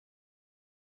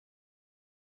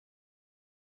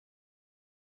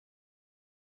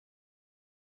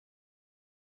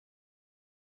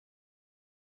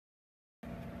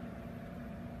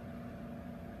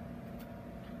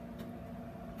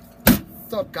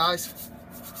What's up, guys?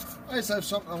 I just have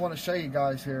something I want to show you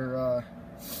guys here.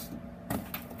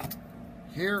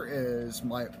 Here is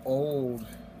my old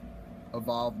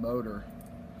Evolve motor.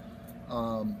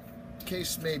 In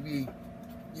case maybe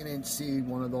you didn't see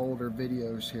one of the older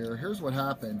videos here, here's what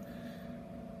happened.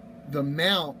 The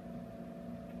mount,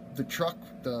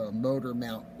 the motor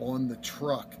mount on the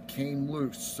truck came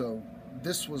loose, so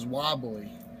this was wobbly.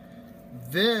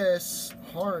 This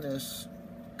harness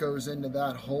goes into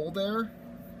that hole there,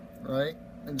 right?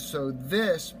 And so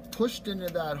this pushed into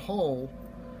that hole.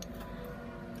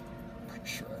 Make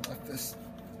sure I left this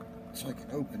so I can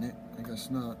open it. I guess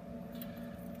not.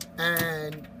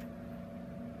 And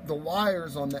the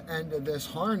wires on the end of this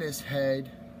harness head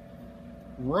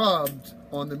rubbed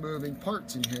on the moving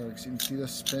parts in here. You can see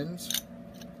this spins.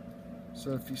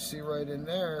 So if you see right in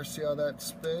there, see how that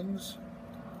spins?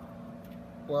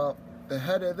 Well, the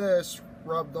head of this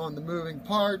rubbed on the moving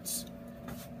parts,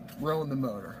 ruined the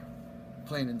motor.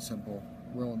 Plain and simple,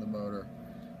 ruined the motor.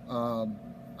 I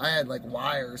had like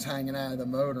wires hanging out of the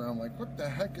motor. I'm like, what the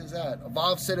heck is that?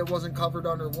 Evolve said it wasn't covered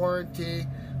under warranty,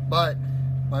 but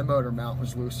my motor mount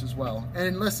was loose as well.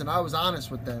 And listen, I was honest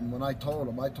with them when I told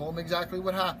them. I told them exactly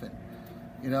what happened.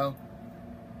 You know,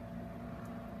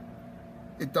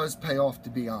 it does pay off to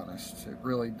be honest. It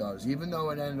really does. Even though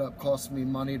it ended up costing me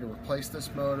money to replace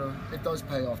this motor, it does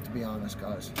pay off to be honest,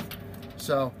 guys.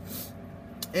 So,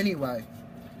 anyway,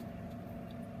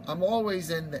 I'm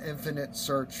always in the infinite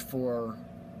search for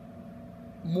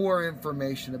more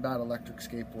information about electric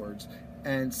skateboards.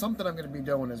 And something I'm going to be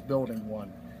doing is building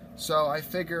one. So I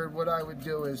figured what I would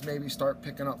do is maybe start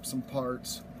picking up some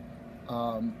parts,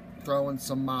 throwing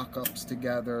some mock-ups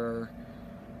together.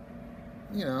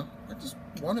 You know, I just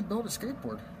want to build a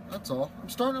skateboard. That's all. I'm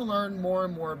starting to learn more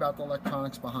and more about the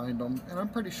electronics behind them, and I'm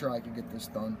pretty sure I can get this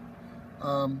done.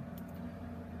 I'm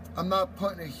not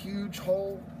putting a huge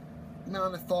whole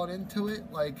amount of thought into it.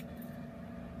 Like,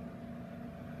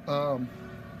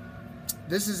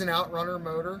 this is an outrunner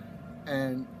motor,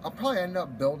 and I'll probably end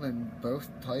up building both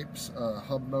types, a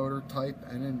hub motor type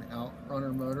and an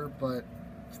outrunner motor, but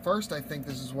first I think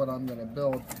this is what I'm going to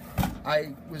build.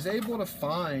 I was able to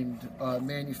find a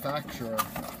manufacturer.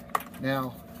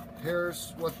 Now,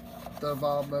 here's what the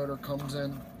Evolve motor comes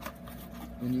in.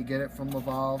 When you get it from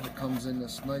Evolve, it comes in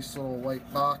this nice little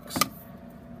white box,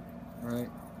 right?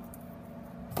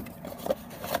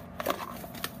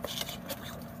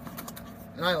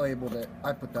 And I labeled it.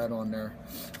 I put that on there.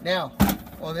 Now,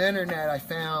 on the internet, I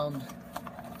found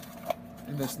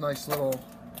in this nice little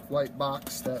white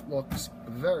box that looks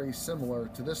very similar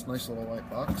to this nice little white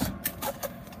box,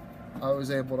 I was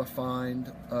able to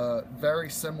find a very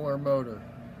similar motor.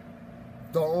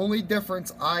 The only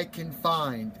difference I can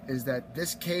find is that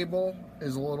this cable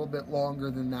is a little bit longer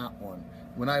than that one.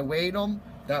 When I weighed them,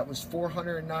 that was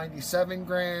 497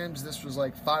 grams. This was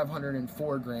like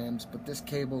 504 grams, but this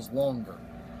cable's longer.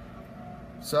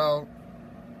 So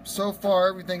far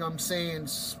everything I'm saying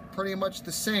is pretty much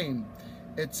the same.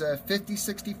 It's a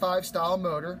 5065 style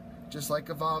motor, just like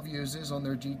Evolve uses on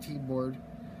their GT board.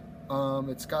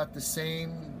 It's got the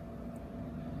same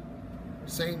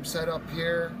setup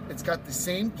here. It's got the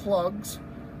same plugs,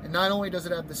 and not only does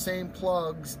it have the same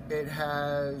plugs, it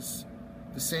has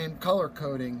the same color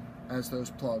coding as those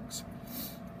plugs.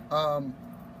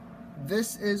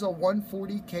 This is a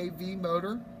 140 kV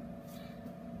motor.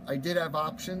 I did have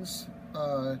options.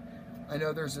 I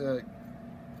know there's at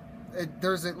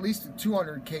least a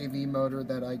 200 kV motor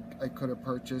that I could have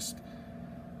purchased.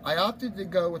 I opted to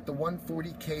go with the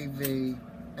 140 kV,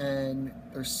 and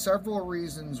there's several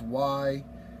reasons why.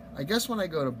 I guess when I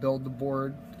go to build the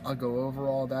board, I'll go over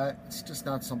all that. It's just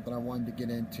not something I wanted to get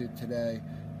into today.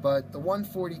 But the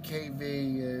 140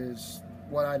 kV is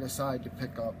what I decided to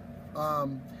pick up.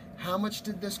 How much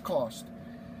did this cost?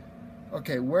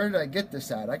 Okay, where did I get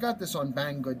this at? I got this on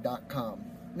banggood.com.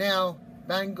 Now,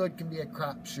 Banggood can be a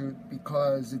crapshoot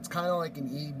because it's kind of like an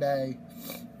eBay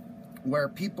where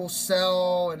people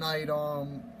sell an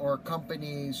item or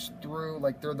companies through,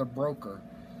 like they're the broker.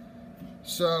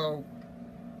 So,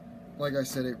 like I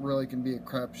said, it really can be a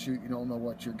crapshoot. You don't know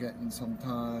what you're getting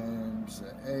sometimes.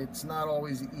 It's not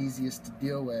always the easiest to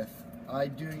deal with. I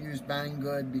do use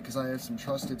Banggood because I have some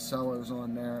trusted sellers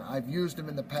on there. I've used them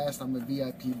in the past. I'm a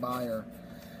VIP buyer.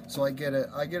 So I get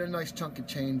a nice chunk of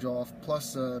change off,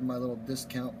 plus my little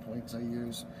discount points I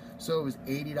use. So it was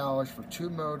 $80 for 2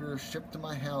 motors, shipped to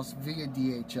my house via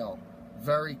DHL,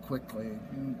 very quickly,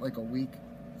 in like a week.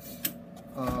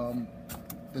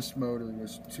 This motor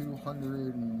was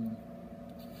 $210,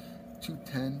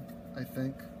 I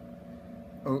think.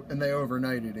 and they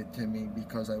overnighted it to me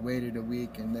because I waited a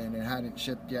week and then it hadn't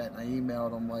shipped yet. And I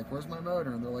emailed them like, "Where's my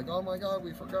motor?" And they're like, "Oh my God,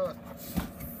 we forgot."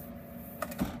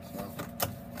 So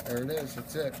there it is.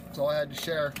 That's it. That's all I had to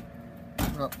share.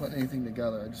 I'm not putting anything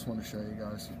together. I just want to show you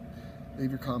guys.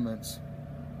 Leave your comments.